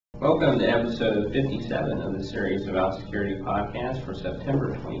Welcome to episode 57 of the Series About Security podcast for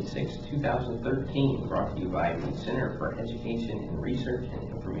September 26, 2013, brought to you by the Center for Education and Research and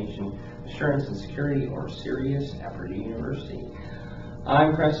Information Assurance and Security, or CERIAS, at Purdue University.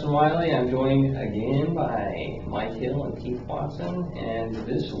 I'm Preston Wiley. I'm joined again by Mike Hill and Keith Watson, and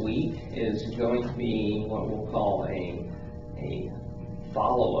this week is going to be what we'll call a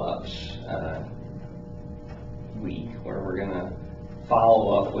follow-ups week, where we're going to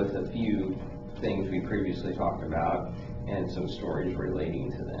follow up with a few things we previously talked about and some stories relating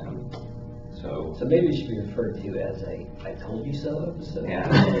to them. So maybe it should be referred to as a "I told you so" episode. Yeah.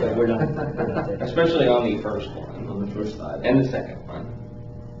 But we're not there. Especially on the first one. On the first side. And the second one.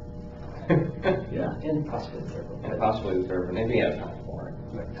 Yeah. And possibly the third one. And possibly the third one, if we have time for it.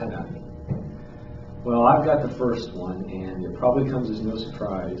 Well, I've got the first one, and it probably comes as no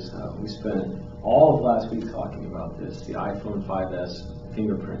surprise. We spent all of last week talking about this, the iPhone 5S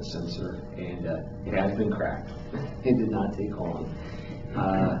fingerprint sensor, and it has been cracked. It did not take long.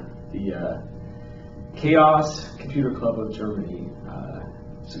 The Chaos Computer Club of Germany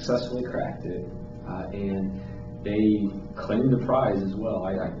successfully cracked it, and they claimed the prize as well.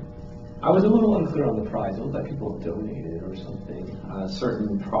 I was a little unclear on the prize. It looked like people donated or something,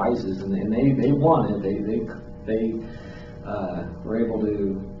 certain prizes, and they won it. They were able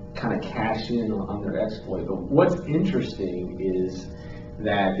to kind of cash in on their exploit. But what's interesting is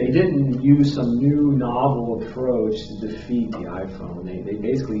that they didn't use some new novel approach to defeat the iPhone. They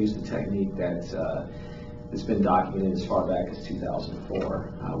basically used a technique that's been documented as far back as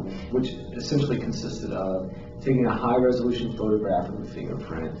 2004, which essentially consisted of taking a high-resolution photograph of the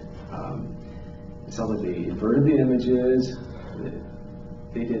fingerprint. It sounds like they inverted the images.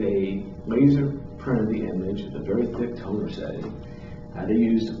 They did a laser print of the image with a very thick toner setting. They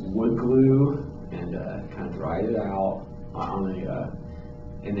used wood glue and kind of dried it out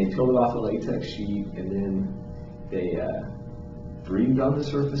and they peeled it off a latex sheet, and then they breathed on the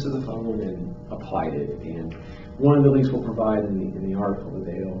surface of the phone and applied it. And one of the links we'll provide in the article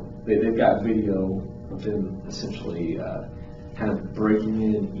they've got video of them essentially kind of breaking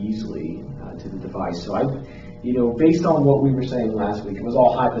in easily to the device. So based on what we were saying last week, it was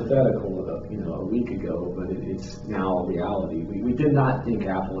all hypothetical, a week ago, but it's now a reality. We did not think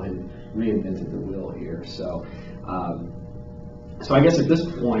Apple had reinvented the wheel here. So I guess at this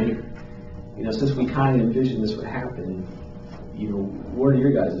point, since we kind of envisioned this would happen, what are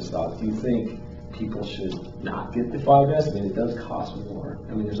your guys' thoughts? Do you think people should not get the 5S? I mean, it does cost more.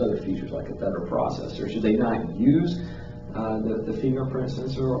 I mean, there's other features like a better processor. Should they not use the fingerprint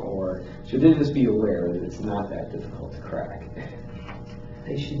sensor, or should they just be aware that it's not that difficult to crack?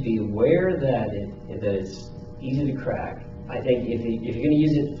 They should be aware that it's easy to crack. I think if you're going to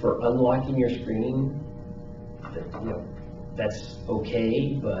use it for unlocking your screen, that's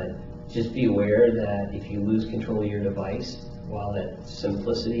okay, but just be aware that if you lose control of your device, while that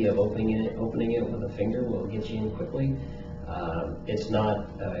simplicity of opening it with a finger will get you in quickly, it's not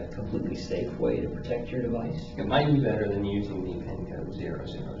a completely safe way to protect your device. It might be better than using the PIN code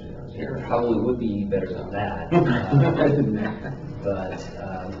 0000. It probably would be better than that. But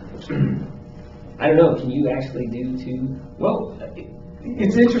I don't know. Can you actually do two? Well,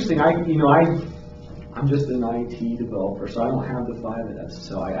 it's interesting. I'm just an IT developer, so I don't have the 5S,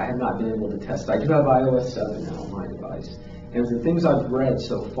 so I have not been able to test it. I do have iOS 7 now on my device, and the things I've read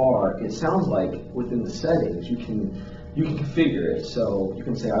so far, it sounds like within the settings you can configure it. So you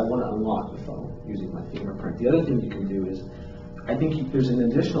can say, I want to unlock the phone using my fingerprint. The other thing you can do is, I think there's an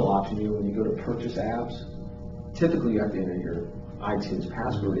additional option here when you go to purchase apps. Typically, you have to enter your iTunes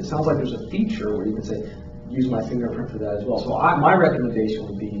password. It sounds like there's a feature where you can say, use my fingerprint for that as well. So my recommendation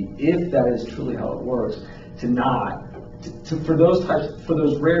would be, if that is truly how it works, for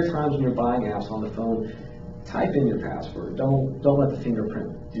those rare times when you're buying apps on the phone, type in your password. Don't let the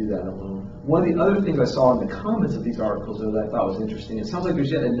fingerprint do that alone. One of the other things I saw in the comments of these articles that I thought was interesting, it sounds like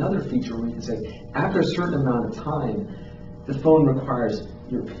there's yet another feature where you can say, after a certain amount of time, the phone requires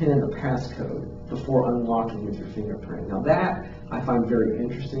your PIN or passcode before unlocking with your fingerprint. Now that I find very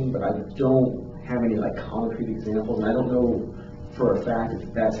interesting, but I don't have any concrete examples, and I don't know for a fact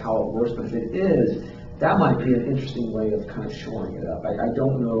if that's how it works, but if it is, that might be an interesting way of kind of shoring it up. I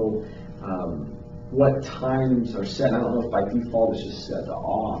don't know what times are set. I don't know if by default it's just set to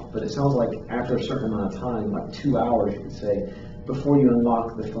off, but it sounds like after a certain amount of time, like 2 hours, you could say, before you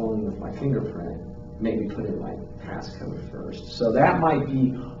unlock the phone with my fingerprint, maybe put in my passcode first. So that might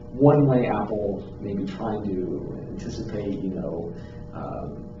be one way Apple maybe trying to anticipate,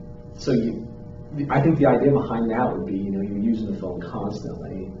 I think the idea behind that would be, you're using the phone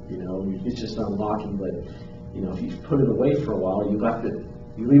constantly, it's just unlocking, but, if you put it away for a while, you left it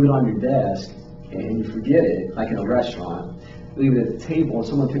You leave it on your desk and you forget it, like in a restaurant. You leave it at the table and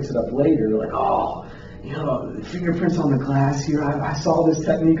someone picks it up later, they're like, oh, you know, the fingerprints on the glass here, I saw this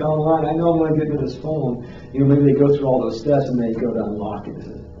technique online, I know I'm going to get to this phone. You know, maybe they go through all those steps and they go to unlock it,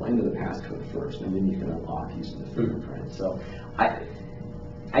 enter the passcode first, and then you can unlock using the fingerprint. So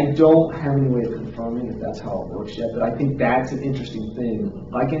I don't have any way of confirming if that's how it works yet, but I think that's an interesting thing.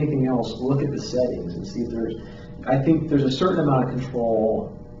 Like anything else, look at the settings and see if I think there's a certain amount of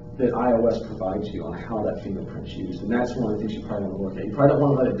control that iOS provides you on how that fingerprint's used, and that's one of the things you probably want to look at. You probably don't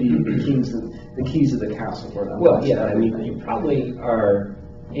want to let it be the keys of the castle. Well, yeah, I mean, you probably are,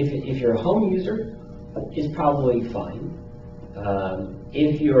 if you're a home user, it's probably fine.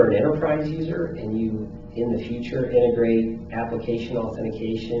 If you're an enterprise user and you, in the future, integrate application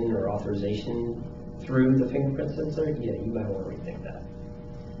authentication or authorization through the fingerprint sensor, yeah, you might want to rethink that.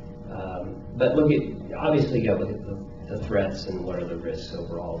 But obviously you got to look at the threats and what are the risks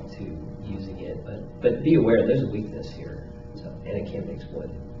overall to using it. But be aware there's a weakness here, and it can be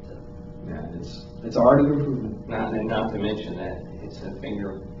exploited. So. Yeah, it's already improvement. Not to mention that it's a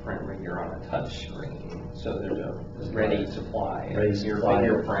fingerprint reader on a touch screen, so there's a ready supply of your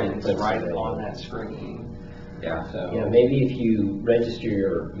fingerprints right on that screen. Yeah. So yeah, maybe if you register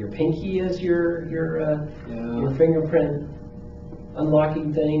your pinky as your fingerprint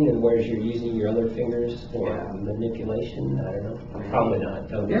unlocking thing, and whereas you're using your other fingers for manipulation, I don't know. Probably not.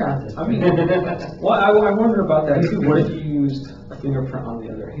 Don't I mean, well, I wonder about that too. What if you used a fingerprint on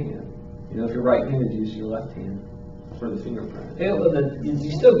the other hand? You know, if you're right-handed, use your left hand for the fingerprint. Yeah, well,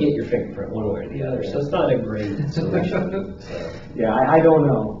 you still get your fingerprint one way or the other, so it's not a great solution. So. Yeah, I don't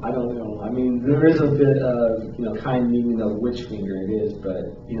know. I mean, there is a bit of, you know, kind of needing to know which finger it is,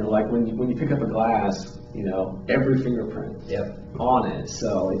 but, you know, like when you pick up a glass, you know, every fingerprint on it.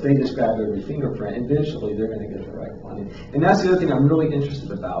 So if they just grab every fingerprint, eventually they're going to get the right one. And that's the other thing I'm really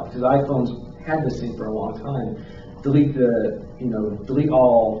interested about, because iPhones had this thing for a long time.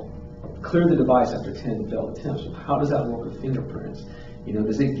 Clear the device after 10 failed attempts. How does that work with fingerprints? You know,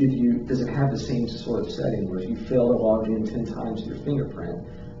 does it have the same sort of setting where if you fail to log in 10 times to your fingerprint,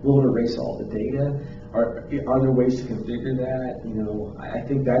 will it erase all the data? Are there ways to configure that? You know, I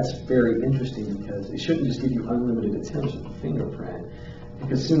think that's very interesting, because it shouldn't just give you unlimited attempts with the fingerprint,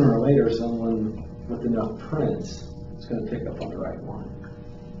 because sooner or later someone with enough prints is going to pick up on the right one.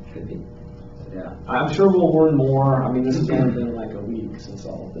 Could be. Yeah, I'm sure we'll learn more. I mean, this has only been like a week since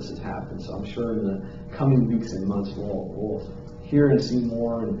all of this has happened, so I'm sure in the coming weeks and months we'll hear and see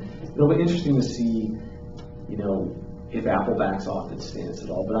more, and it'll be interesting to see, you know, if Apple backs off its stance at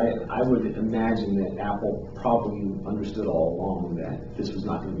all. But I would imagine that Apple probably understood all along that this was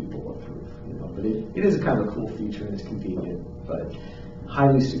not going to be bulletproof. You know, but it is a kind of a cool feature and it's convenient, but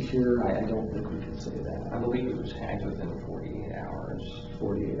highly secure, I don't think we can say that. I believe it was hacked within 48 hours.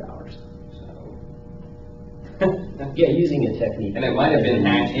 48 hours. Yeah, using a technique. And it might have been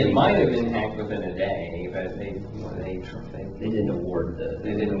hacked. It might have been hacked within a day, but they didn't award it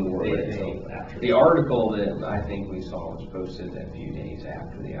until after. The article that I think we saw was posted a few days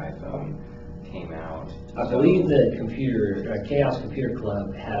after the iPhone came out. I believe the Chaos Computer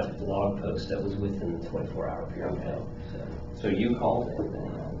Club had a blog post that was within the 24-hour period. Okay. So you called it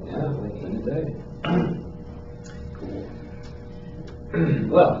then? Yeah, within a day. Cool.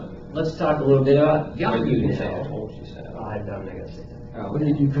 Well. Let's talk a little bit about Yahoo now. I told you so. I'm not going to say that. Oh, well,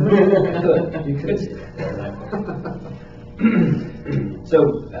 you could. You could say that. So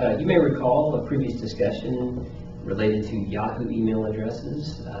you may recall a previous discussion related to Yahoo email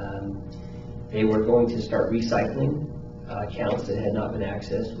addresses. They were going to start recycling accounts that had not been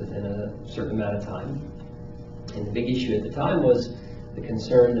accessed within a certain amount of time. And the big issue at the time was the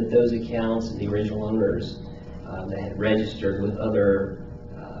concern that those accounts and the original owners that had registered with other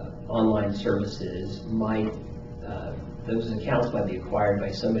online services those accounts might be acquired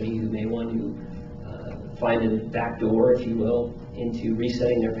by somebody who may want to find a backdoor, if you will, into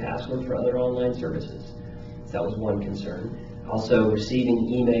resetting their password for other online services. So that was one concern. Also, receiving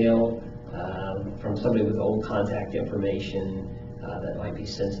email from somebody with old contact information that might be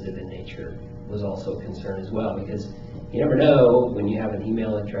sensitive in nature was also a concern as well, because you never know when you have an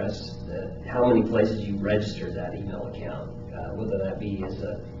email address how many places you register that email account, whether that be as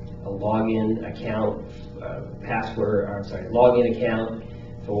a login account, login account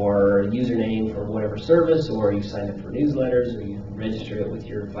for username for whatever service, or you sign up for newsletters, or you register it with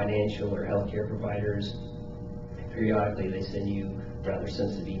your financial or healthcare providers. Periodically, they send you rather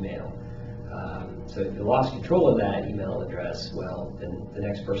sensitive email. So if you lost control of that email address, well, then the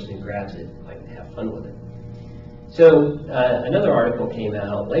next person who grabs it might have fun with it. So another article came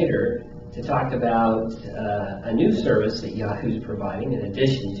out later to talk about a new service that Yahoo's providing in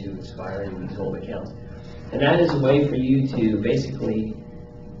addition to expiring these old accounts. And that is a way for you to basically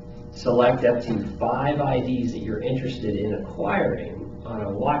select up to 5 IDs that you're interested in acquiring on a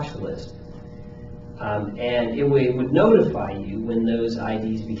watch list. And it would notify you when those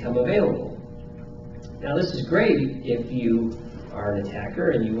IDs become available. Now this is great if you are an attacker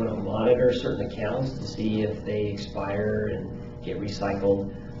and you want to monitor certain accounts to see if they expire and get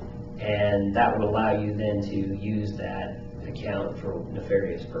recycled, and that would allow you then to use that account for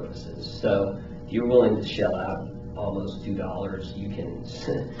nefarious purposes. So if you're willing to shell out almost $2, you can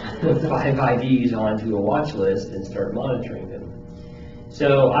put 5 IDs onto a watch list and start monitoring them.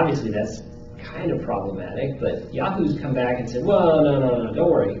 So obviously that's kind of problematic, but Yahoo's come back and said, well, no,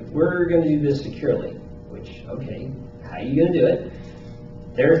 don't worry, we're going to do this securely. Which, okay, how are you going to do it?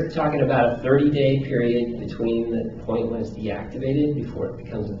 They're talking about a 30-day period between the point when it's deactivated before it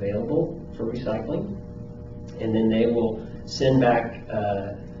becomes available for recycling. And then they will send back,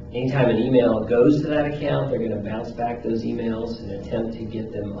 anytime an email goes to that account, they're going to bounce back those emails and attempt to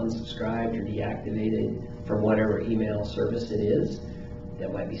get them unsubscribed or deactivated from whatever email service it is.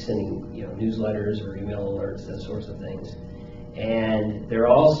 That might be sending, newsletters or email alerts, those sorts of things. And they're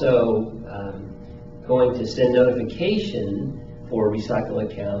also going to send notification for recycle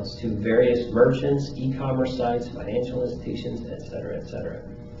accounts to various merchants, e-commerce sites, financial institutions, et cetera,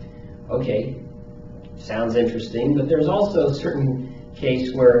 Okay, sounds interesting, but there's also a certain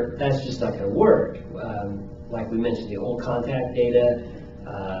case where that's just not going to work. Like we mentioned, the old contact data,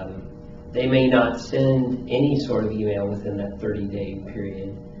 they may not send any sort of email within that 30-day period.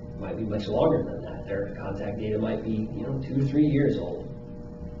 It might be much longer than that. Their contact data might be, 2 or 3 years old.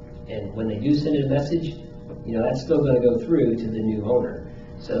 And when they do send a message, that's still going to go through to the new owner.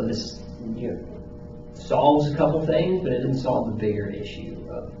 So this, solves a couple things, but it doesn't solve the bigger issue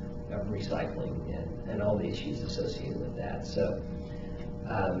of recycling and all the issues associated with that. So,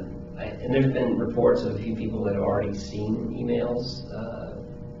 and there's been reports of a few people that have already seen emails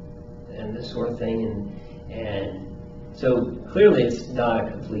and this sort of thing, and so clearly it's not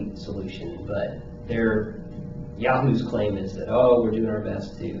a complete solution, but Yahoo's claim is that, we're doing our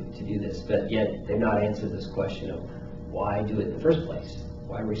best to do this, but yet they've not answered this question of why do it in the first place?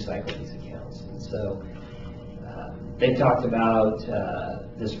 Why recycle these accounts? And so they've talked about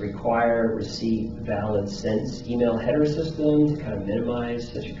this require receipt valid sense email header system to kind of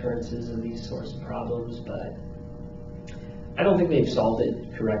minimize such occurrences of these sorts of problems, but I don't think they've solved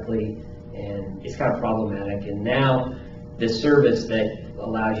it correctly, and it's kind of problematic. And now this service that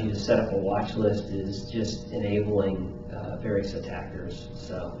allows you to set up a watch list is just enabling various attackers.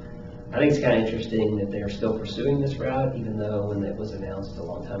 So I think it's kind of interesting that they're still pursuing this route, even though when it was announced a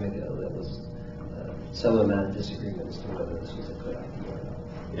long time ago, there was some amount of disagreement as to whether this was a good idea or not.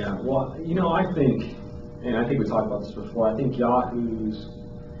 Yeah, well, I think, and I think we talked about this before, I think Yahoo's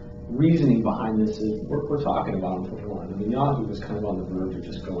reasoning behind this is, we're talking about them for one. I mean, Yahoo was kind of on the verge of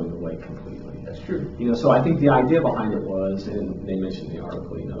just going away completely. That's true. So I think the idea behind it was, and they mentioned in the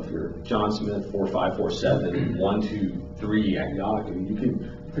article, if you're John Smith 4547 123 at Yahoo, you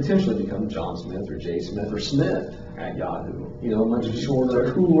could potentially become John Smith or J Smith or Smith at Yahoo. Much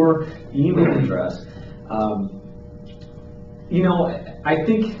shorter, cooler email address. I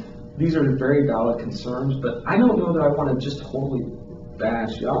think these are very valid concerns, but I don't know that I want to just totally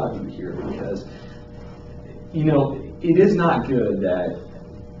bash Yahoo here, because it is not good that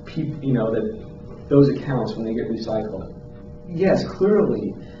people, that those accounts, when they get recycled, yes,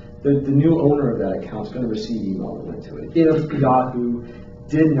 clearly the new owner of that account is going to receive email that went to it. If Yahoo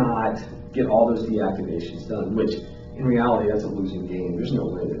did not get all those deactivations done, which in reality that's a losing game. There's no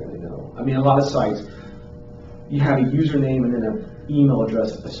way they're going to know. I mean, a lot of sites, you have a username and then an email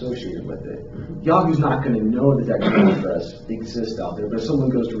address associated with it. Yahoo's not going to know that that email address exists out there, but if someone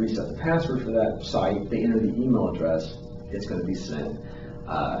goes to reset the password for that site, they enter the email address, it's going to be sent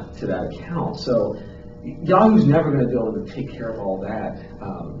to that account. So Yahoo's never going to be able to take care of all that.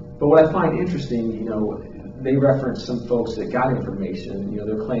 But what I find interesting, they reference some folks that got information.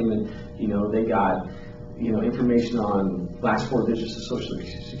 They're claiming, they got, information on last 4 digits of social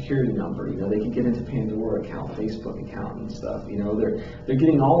security number. They can get into Pandora account, Facebook account, and stuff. They're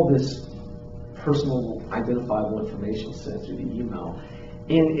getting all this personal identifiable information sent through the email,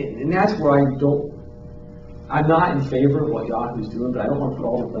 and that's where I'm not in favor of what Yahoo's doing, but I don't want to put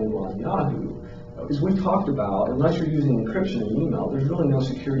all the blame on Yahoo. As we talked about, unless you're using encryption in email, there's really no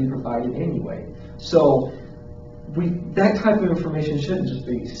security provided anyway. So that type of information shouldn't just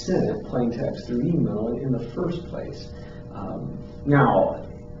be sent plain text through email in the first place. Now,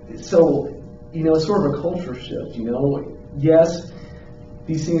 so it's sort of a culture shift. Yes,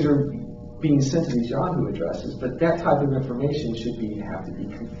 these things are being sent to these Yahoo addresses, but that type of information should have to be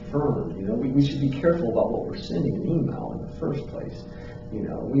confirmed. You know, we should be careful about what we're sending an email in the first place. You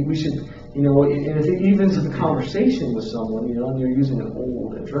know, we should, you know, and if it evens a conversation with someone, you know, and they're using an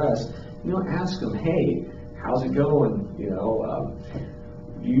old address, you know, ask them, hey, how's it going? You know,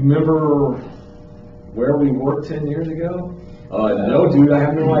 you remember where we worked 10 years ago? No, dude, I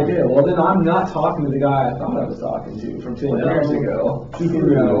have no idea. Well, then I'm not talking to the guy I thought I was talking to from 10 years ago.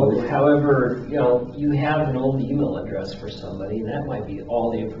 However, you know, you have an old email address for somebody, and that might be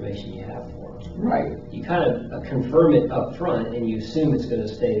all the information you have for them. Right. You kind of confirm it up front, and you assume it's going to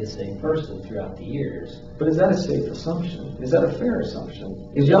stay the same person throughout the years. But is that a safe assumption? Is that a fair assumption?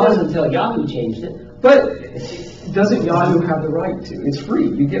 It doesn't until Yahoo changed it. But doesn't Yahoo have the right to? It's free.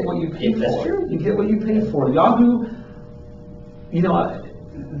 You get what you pay for. That's true. You get what you pay for. Yahoo, you know,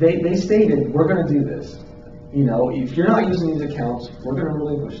 they stated, we're going to do this. You know, if you're not using these accounts, we're going to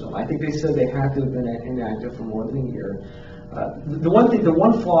relinquish them. I think they said they had to have been inactive for more than a year.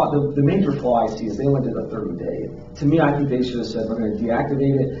 The major flaw I see is they only did a 30-day. To me, I think they should have said, we're going to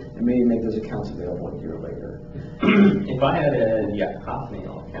deactivate it and maybe make those accounts available a year later. If I had a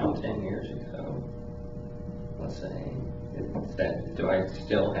Hotmail account 10 years ago, let's say, do I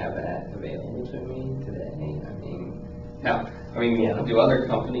still have that available to me today? Do other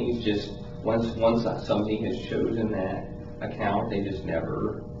companies just, once somebody has chosen that account, they just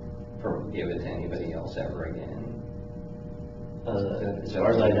never give it to anybody else ever again? As far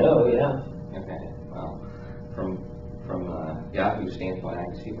as I know, yeah. Okay, well, from Yahoo standpoint, I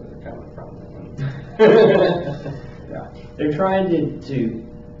can see where they're coming from then. Yeah. They're trying to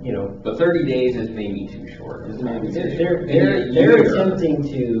you know, but 30 days is maybe too short. They're attempting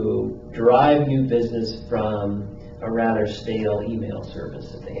to drive new business from a rather stale email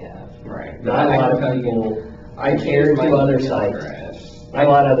service that they have. Right. Not a lot of people care to other sites. Not a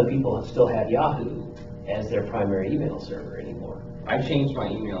lot of other people still have Yahoo as their primary email server anymore. I changed my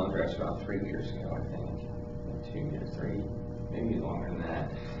email address about 3 years ago, I think. 2 years, 3, maybe longer than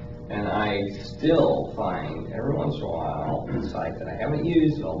that. And I still find every once in a while a site that I haven't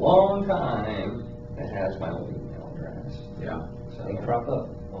used in a long time that has my old email address. Yeah. So they crop up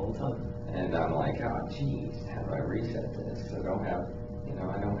all the time. And I'm like, oh geez, how do I reset this? I don't have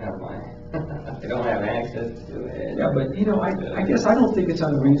I don't have access to it. Yeah, but you know, I guess I don't think it's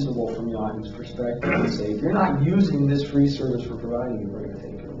unreasonable from Yahoo's perspective to say, if you're not using this free service we're providing you, we're going to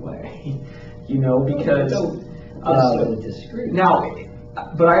take it away. You know, because I don't disagree. Now,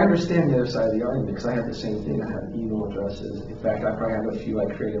 but I understand the other side of the argument, because I have the same thing. I have email addresses. In fact, I probably have a few I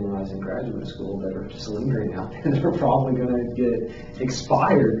created when I was in graduate school that are just lingering out there. They're probably going to get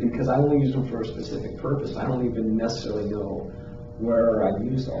expired because I only use them for a specific purpose. I don't even necessarily know where I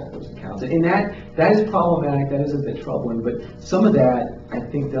used all those accounts. And that is problematic, that is a bit troubling, but some of that I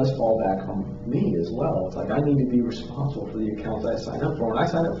think does fall back on me as well. It's like I need to be responsible for the accounts I sign up for. When I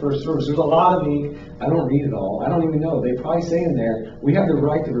sign up for a service, there's a lot of ink, I don't read it all, I don't even know. They probably say in there, we have the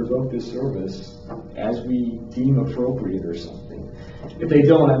right to revoke this service as we deem appropriate or something. If they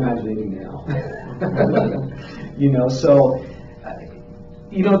don't, I imagine they do now. You know, so,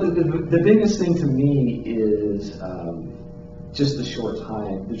 you know, the biggest thing to me is, just the short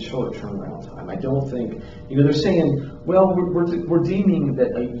turnaround time. I don't think, you know, they're saying, well, we're deeming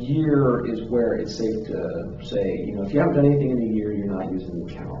that a year is where it's safe to say, you know, if you haven't done anything in a year, you're not using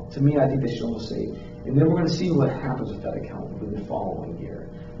the account. To me, I think they should almost say, and then we're going to see what happens with that account within the following year.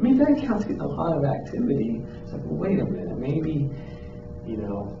 I mean, if that account's getting a lot of activity, it's like, well, wait a minute, maybe, you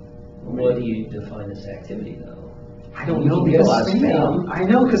know. What do you define as activity, though? I don't know, because spam. I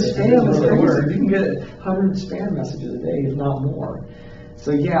know, because spam is crazy. You can get 100 spam messages a day, if not more.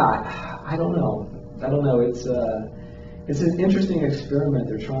 So yeah, I don't know. It's an interesting experiment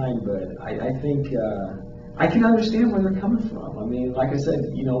they're trying, but I think I can understand where they're coming from. I mean, like I said,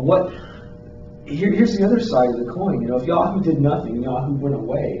 you know what? Here's the other side of the coin. You know, if Yahoo did nothing, Yahoo went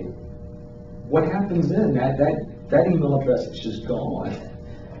away, what happens then? That email address is just gone.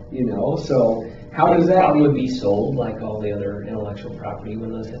 You know, so. How does that probably be sold like all the other intellectual property when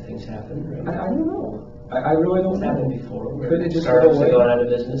those things happen? Really? I don't know. I really don't know. It's happened before. Could it just startups that go out of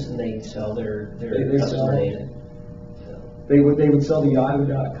business and they sell their customer data? They would sell the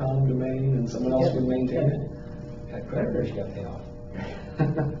yahoo.com domain and someone else would maintain it. Creditors got paid off.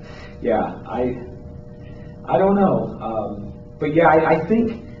 Yeah, I don't know. But yeah, I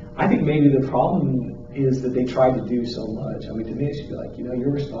think maybe the problem is that they tried to do so much. I mean, to me, it should be like, you know,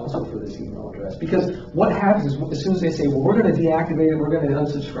 you're responsible for this email address. Because what happens is, as soon as they say, well, we're going to deactivate it, we're going to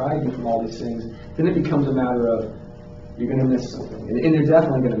unsubscribe you from all these things, then it becomes a matter of, you're going to miss something. And they're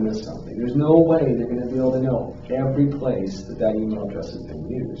definitely going to miss something. There's no way they're going to be able to know every place that email address has been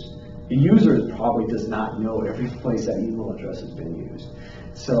used. the user probably does not know every place that email address has been used.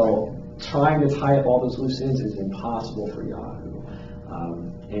 So trying to tie up all those loose ends is impossible for Yahoo.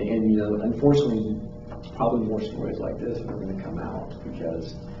 And you know, unfortunately, probably more stories like this are going to come out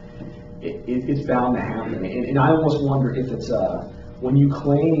because it's bound to happen. And I almost wonder if it's when you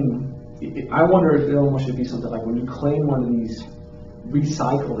claim, I wonder if it almost should be something like when you claim one of these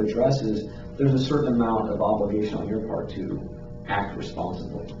recycled addresses, there's a certain amount of obligation on your part to act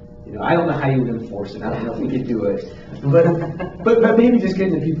responsibly. You know, I don't know how you would enforce it. I don't know if we could do it, but maybe just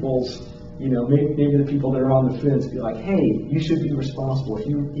getting the people's, you know, maybe the people that are on the fence be like, hey, you should be responsible. If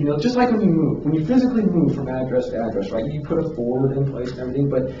you know, just like when you physically move from address to address, right? You put a forward in place and everything,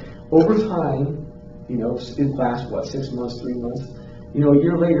 but over time, you know, it lasts what, 6 months, 3 months. You know, a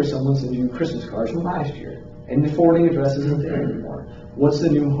year later, someone sends you Christmas cards from last year, and the forwarding address isn't there anymore. What's the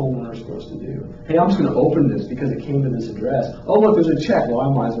new homeowner supposed to do? Hey, I'm just going to open this because it came to this address. Oh, look, there's a check. Well, I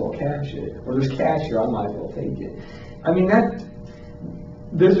might as well cash it. Or there's cash here. I might as well take it. I mean,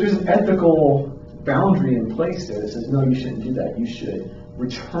 there's an ethical boundary in place there that says, no, you shouldn't do that. You should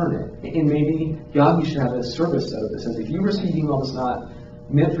return it. And maybe Yahoo should have a service set up that says, if you receive email that's not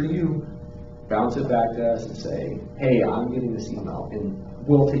meant for you, bounce it back to us and say, hey, I'm getting this email, and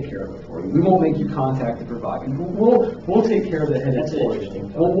we'll take care of it for you. We won't make you contact the provider. We'll take care of the headache for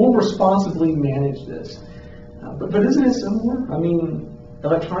you. We'll responsibly manage this. But isn't it similar? I mean,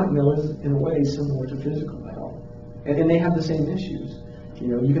 electronic mail is, in a way, similar to physical mail. And they have the same issues. You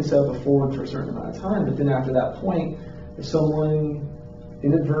know, you can set up a forward for a certain amount of time, but then after that point, if someone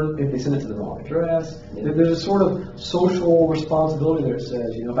if they send it to the wrong address, there's a sort of social responsibility there that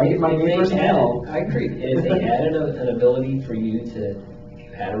says, you know, if I get my neighbor's mail. I agree. If they added an ability for you to, if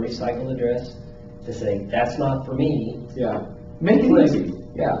you had a recycled address, to say, that's not for me. Yeah. Make it easy.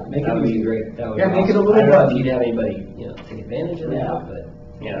 Yeah. Make that it would easy. be great. That would yeah, be make awesome. it a little I don't know if button. you'd have anybody, you know, take advantage of that,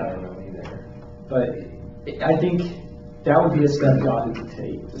 but. Yeah, I don't know either. But I think that would be a step Yahoo could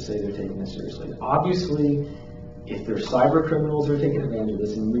take to say they're taking this seriously. Obviously, if there's cyber criminals that are taking advantage of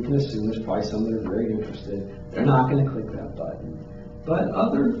this, and we can assume there's probably some that are very interested, they're not going to click that button. But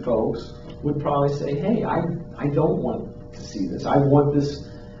other folks would probably say, hey, I don't want to see this. I want this.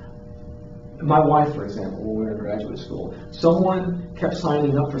 My wife, for example, when we were in graduate school, someone kept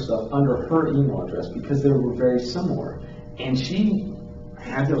signing up for stuff under her email address because they were very similar. And she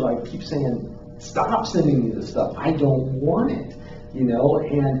had to like keep saying, stop sending me this stuff. I don't want it, you know,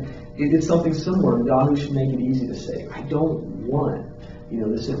 and it's something similar. Yahoo should make it easy to say, I don't want, you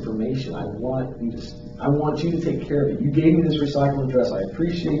know, this information. I want you to take care of it. You gave me this recycled address. I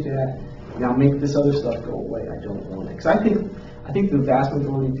appreciate that. Now make this other stuff go away. I don't want it. Because I think the vast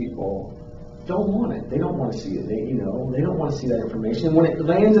majority of people don't want it. They don't want to see it. They don't want to see that information. And when it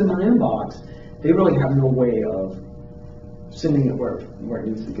lands in their inbox, they really have no way of sending it where it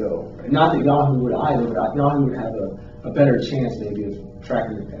needs to go. Not that Yahoo would either, but Yahoo would have a better chance maybe of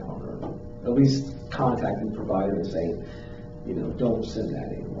tracking it down, or at least contacting the provider and saying, you know, don't send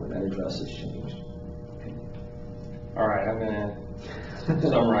that anymore. That address has changed. All right, I'm going to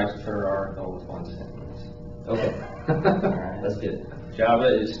summarize the third article with one sentence. Okay. All right. That's good.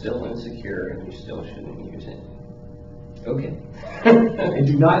 Java is still insecure, and you still shouldn't use it. Okay. And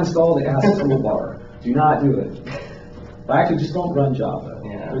do not install the ASP toolbar. Do not do it. Actually, just don't run Java.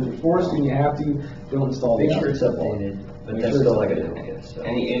 Yeah. If you're forced and you have to, don't install the Make sure ASP it's toolbar. updated, but Make that's sure it's still not updated. going to do it. So.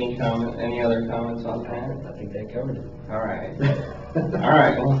 Any other comments on that? I think that covered it. All right. All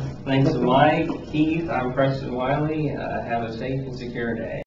right. Well, thanks to Mike, Keith. I'm Preston Wiley. Have a safe and secure day.